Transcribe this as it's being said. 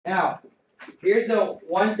Now, here's the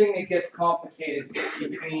one thing that gets complicated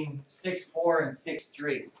between 6-4 and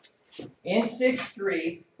 6-3. In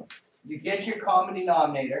 6-3, you get your common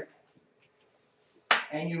denominator,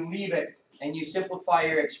 and you leave it, and you simplify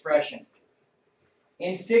your expression.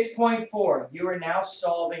 In 6.4, you are now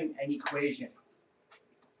solving an equation.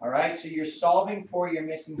 All right, so you're solving for your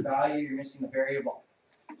missing value, you're missing a variable.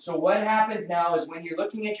 So what happens now is when you're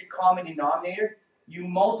looking at your common denominator, you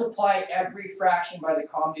multiply every fraction by the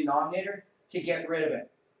common denominator to get rid of it.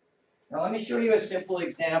 Now let me show you a simple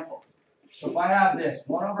example. So if I have this,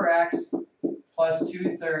 1 over x plus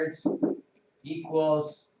 2/3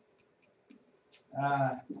 equals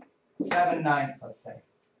 7/9, let's say.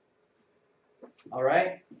 All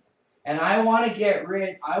right? And I want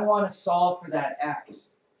to solve for that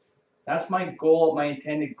x. That's my goal, my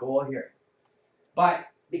intended goal here. But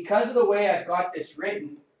because of the way I've got this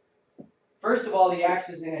written, first of all, the x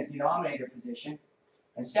is in a denominator position.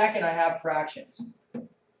 And second, I have fractions.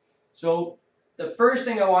 So the first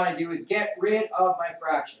thing I want to do is get rid of my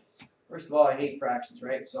fractions. First of all, I hate fractions,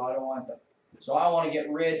 right? So I don't want them. So I want to get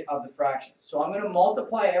rid of the fractions. So I'm going to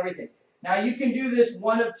multiply everything. Now you can do this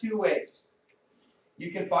one of two ways.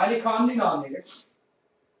 You can find a common denominator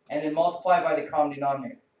and then multiply by the common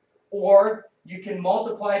denominator. Or you can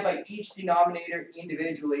multiply by each denominator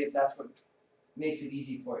individually if that's what makes it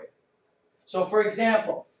easy for you. So for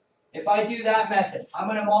example, if I do that method, I'm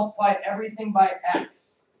going to multiply everything by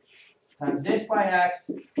x times this by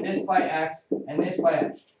x, and this by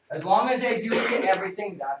x. As long as I do it to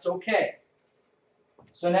everything, that's okay.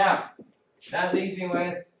 So now, that leaves me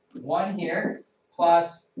with 1 here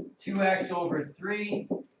plus 2x over 3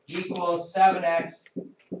 equals 7x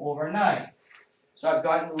over 9. So I've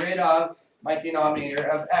gotten rid of my denominator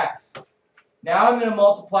of x. Now I'm going to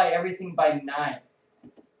multiply everything by 9.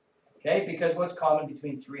 Okay, because what's common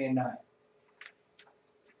between 3 and 9?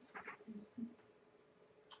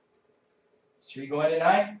 Is 3 going to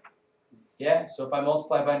 9? Yeah, so if I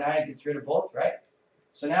multiply by 9, it gets rid of both, right?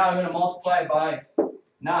 So now I'm going to multiply by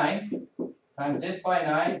 9 times this by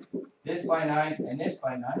 9, this by 9, and this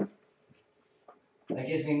by 9. That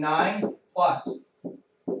gives me 9 plus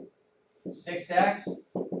 6x,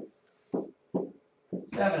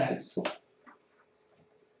 7x.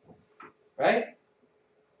 Right?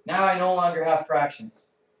 Now I no longer have fractions.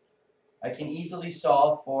 I can easily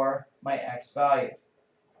solve for my x value.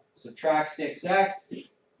 Subtract 6x,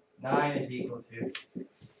 9 is equal to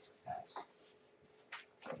x.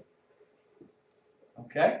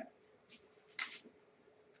 Okay?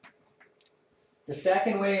 The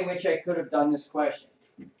second way in which I could have done this question.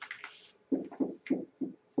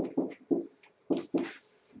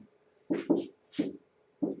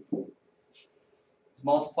 Is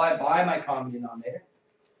multiply by my common denominator.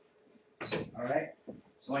 Alright?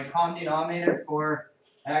 So my common denominator for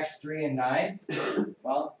x, 3, and 9,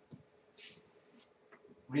 well,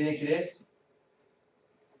 what do you think it is?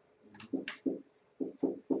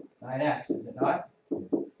 9x, is it not?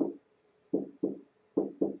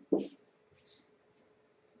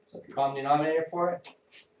 So the common denominator for it.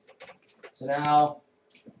 So now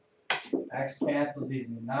x cancels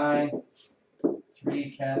into 9,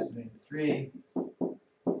 3 cancels into 3,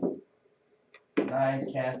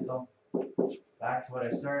 9's cancel. Back to what I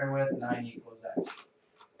started with, 9 equals x.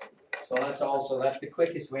 So that's the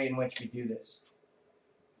quickest way in which we do this.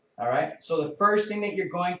 Alright, so the first thing that you're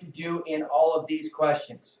going to do in all of these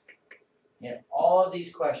questions,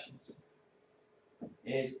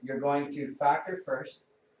 is you're going to factor first,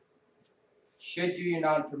 should do your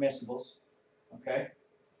non-permissibles, okay?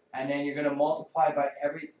 And then you're going to multiply by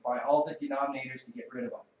all the denominators to get rid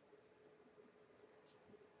of them.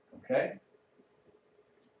 Okay?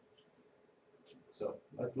 So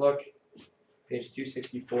let's look, page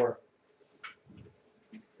 264.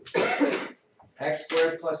 X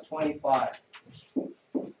squared plus 25.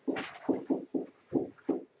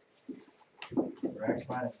 Or x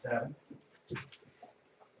minus 7.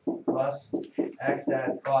 Plus x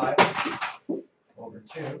add 5 over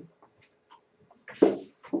 2.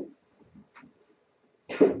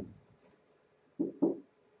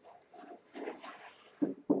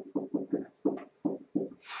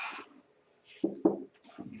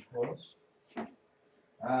 Equals.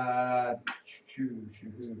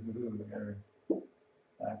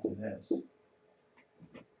 Back to this.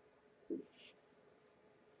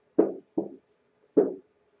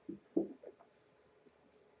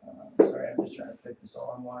 Sorry, I'm just trying to fit this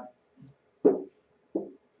all in one.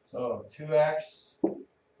 So 2x,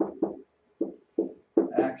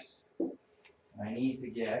 x, I need to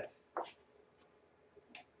get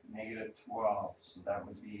negative 12, so that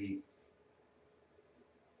would be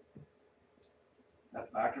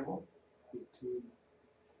that factorable?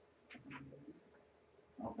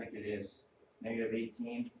 I don't think it is. Negative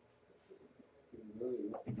 18.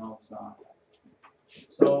 No, it's not.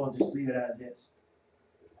 So we'll just leave it as is.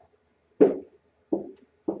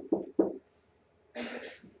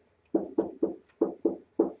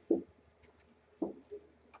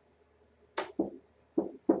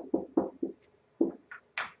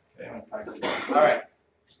 All right.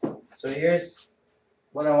 So here's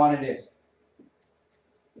what I want to do.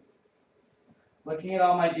 Looking at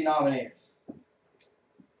all my denominators.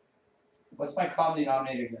 What's my common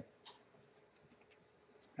denominator here?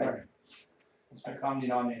 Okay. What's my common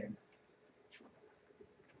denominator?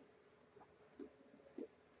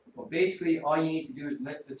 Well, basically, all you need to do is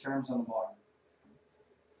list the terms on the bottom.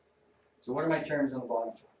 So what are my terms on the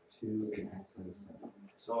bottom? 2 and x minus 7.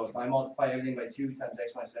 So if I multiply everything by 2 times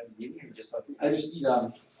x minus 7, you just look. I just need, I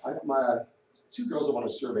have my 2 girls that want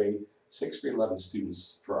to survey 6th grade 11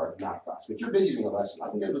 students for our math class. But you're busy doing a lesson. I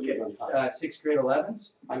can get it Okay. on time. 6th grade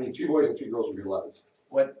 11s? I need 3 boys and 3 girls in grade 11s.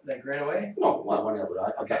 What, like right away? No, whenever.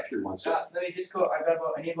 I've got 3 months. So. Let me just go,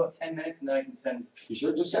 I need about 10 minutes and then I can send. You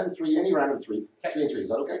sure? Just send 3, any random 3. Okay. 3 and 3, is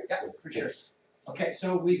that okay? Yeah, for sure. Okay,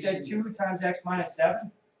 so we said 2 times x minus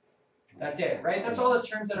 7. That's it, right? That's all the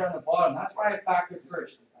terms that are on the bottom. That's why I factored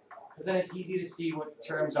first. Because then it's easy to see what the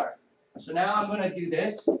terms are. So now I'm going to do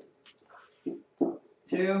this.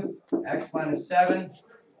 2 x minus 7,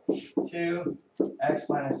 2 x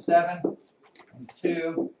minus 7, and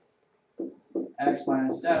 2 x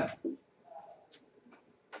minus 7.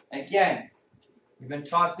 Again, you've been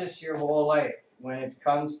taught this your whole life. When it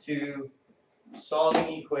comes to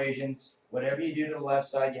solving equations, whatever you do to the left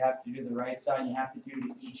side, you have to do to the right side, and you have to do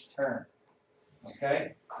to each term.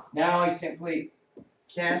 Okay? Now I simply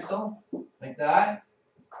cancel like that,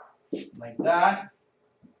 and like that.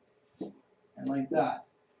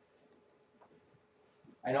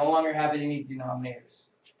 I no longer have any denominators.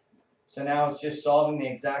 So now it's just solving the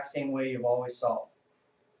exact same way you've always solved.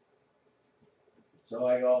 So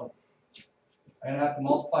I go, I'm going to have to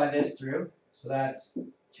multiply this through. So that's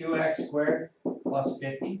 2x squared plus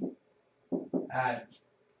 50. Add.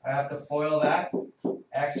 I have to FOIL that.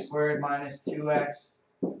 X squared minus 2x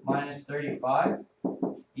minus 35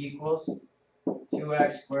 equals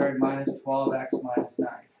 2x squared minus 12x minus 9.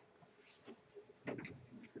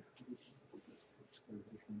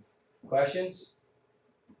 Questions?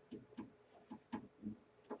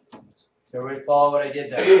 So everybody follow what I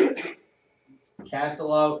did there.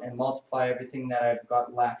 Cancel out and multiply everything that I've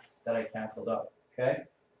got left that I canceled out. Okay?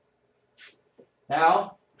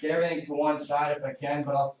 Now, get everything to one side if I can,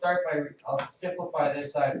 but I'll simplify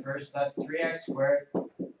this side first. That's 3x squared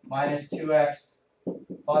minus 2x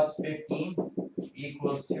plus 15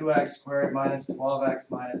 equals 2x squared minus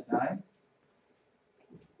 12x minus 9.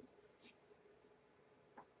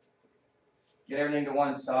 Get everything to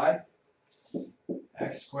one side.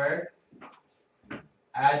 X squared.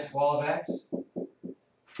 Add 12x.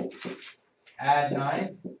 Add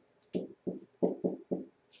 9.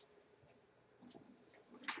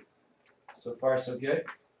 So far, so good?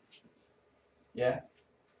 Yeah?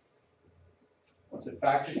 What's it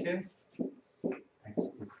factor to? X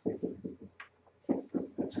plus 6.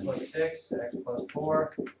 X plus 6, x plus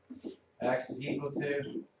 4. X is equal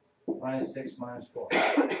to minus 6 minus 4.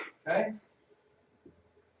 Okay?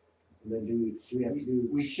 And then do we have to do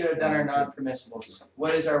We should have done our non-permissibles.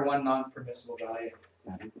 What is our one non-permissible value?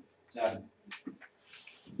 7? 7.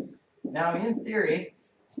 Now, in theory,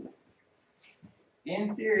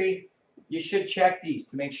 you should check these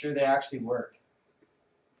to make sure they actually work.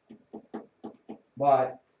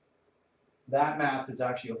 But that math is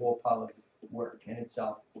actually a whole pile of work in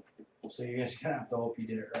itself. So you're just going to have to hope you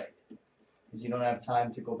did it right. Because you don't have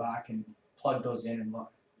time to go back and plug those in and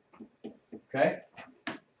look. Okay?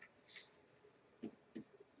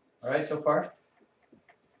 All right, so far?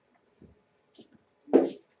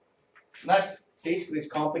 That's basically as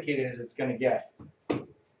complicated as it's going to get. Let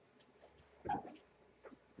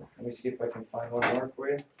me see if I can find one more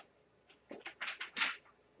for you.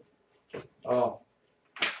 Oh,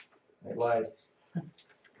 I lied.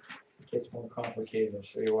 It gets more complicated. I'll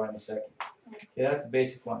show you why in a second. Okay, that's the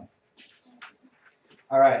basic one.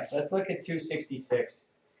 All right, let's look at 266.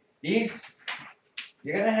 These,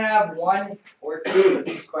 you're going to have 1 or 2 of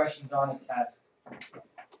these questions on a test,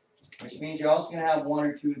 which means you're also going to have 1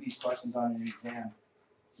 or 2 of these questions on an exam.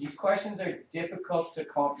 These questions are difficult to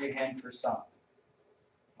comprehend for some.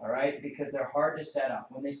 All right, because they're hard to set up.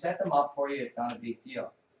 When they set them up for you, it's not a big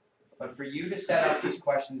deal. But for you to set up these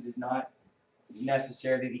questions is not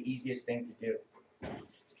necessarily the easiest thing to do.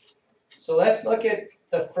 So let's look at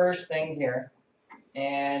the first thing here.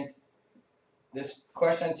 And this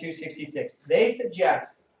question on 266. They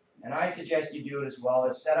suggest, and I suggest you do it as well,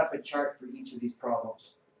 is set up a chart for each of these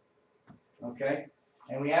problems. Okay?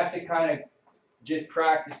 And we have to kind of just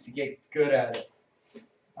practice to get good at it.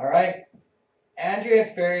 All right? Andrea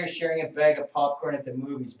and Ferry are sharing a bag of popcorn at the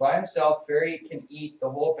movies. By himself, Ferry can eat the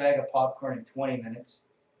whole bag of popcorn in 20 minutes.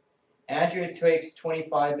 Andrea takes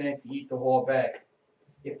 25 minutes to eat the whole bag.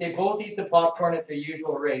 If they both eat the popcorn at their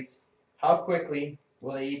usual rates, how quickly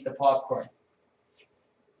will they eat the popcorn?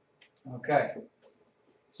 Okay.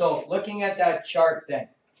 So, looking at that chart then.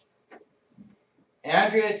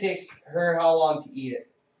 Andrea takes her how long to eat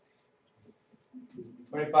it?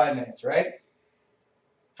 25 minutes, right?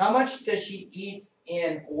 How much does she eat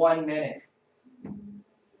in 1 minute?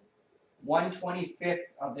 1/25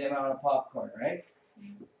 of the amount of popcorn, right?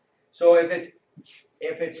 So if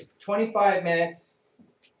it's 25 minutes,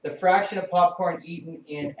 the fraction of popcorn eaten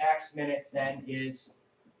in X minutes then is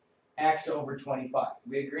X over 25.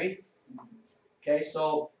 We agree? Okay,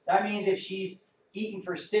 so that means if she's eaten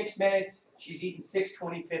for 6 minutes, she's eaten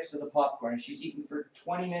 6/25 of the popcorn. If she's eaten for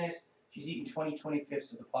 20 minutes, she's eaten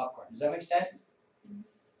 20/25 of the popcorn. Does that make sense?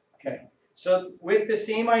 Okay, so with the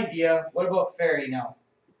same idea, what about Ferry now?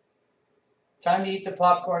 Time to eat the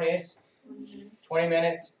popcorn is 20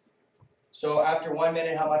 minutes. So after 1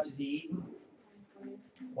 minute, how much is he eaten?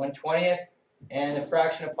 1/20th. And the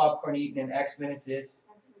fraction of popcorn eaten in X minutes is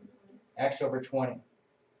X over 20.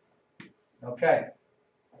 Okay.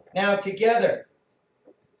 Now together,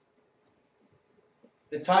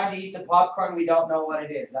 the time to eat the popcorn, we don't know what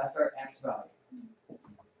it is. That's our X value.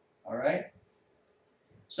 All right?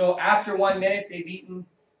 So after 1 minute, they've eaten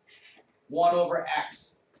 1 over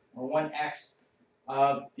X, or 1X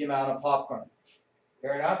of the amount of popcorn.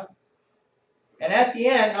 Fair enough? And at the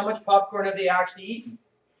end, how much popcorn have they actually eaten?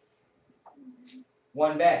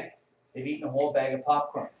 1 bag. They've eaten a whole bag of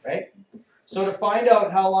popcorn, right? So to find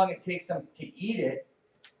out how long it takes them to eat it,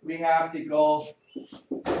 we have to go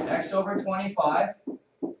X over 25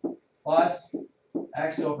 plus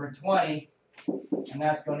X over 20, and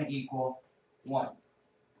that's going to equal 1.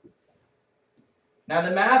 Now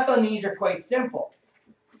the math on these are quite simple.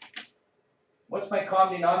 What's my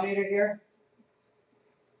common denominator here?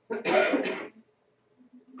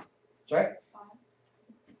 Sorry?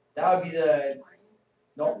 That would be the,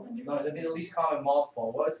 no, that'd be the least common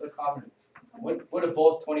multiple. What's the common? What are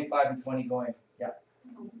both 25 and 20 going? Yeah.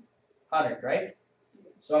 100, right?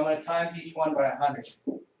 So I'm going to times each one by 100.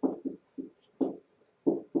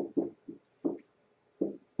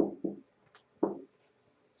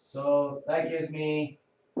 So that gives me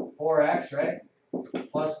 4x, right?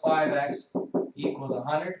 Plus 5x equals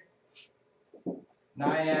 100.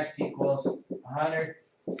 9x equals 100.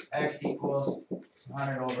 X equals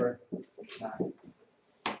 100 over 9.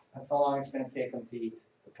 That's how long it's going to take them to eat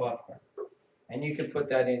the popcorn. And you can put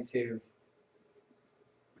that into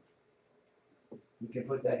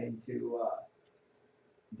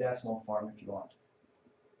decimal form if you want,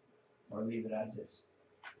 or leave it as is.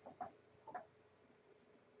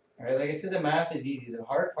 All right, like I said, the math is easy. The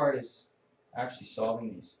hard part is actually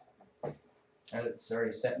solving these.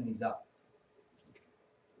 Sorry, setting these up.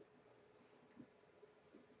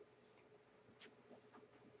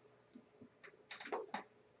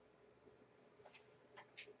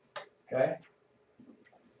 Okay.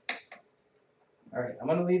 All right, I'm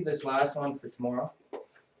going to leave this last one for tomorrow.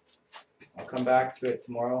 I'll come back to it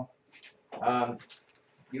tomorrow.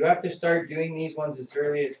 You have to start doing these ones as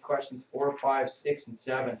early as questions 4, 5, 6, and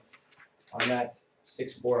 7 on that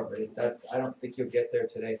 6-4, but I don't think you'll get there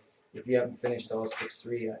today if you haven't finished all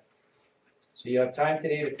 6-3 yet. So you have time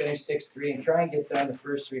today to finish 6-3 and try and get done the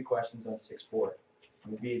first 3 questions on 6-4.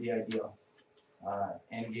 Would be the ideal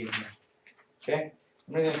end game here. Okay?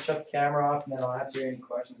 I'm going to shut the camera off and then I'll answer any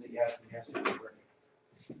questions that you have from yesterday's work.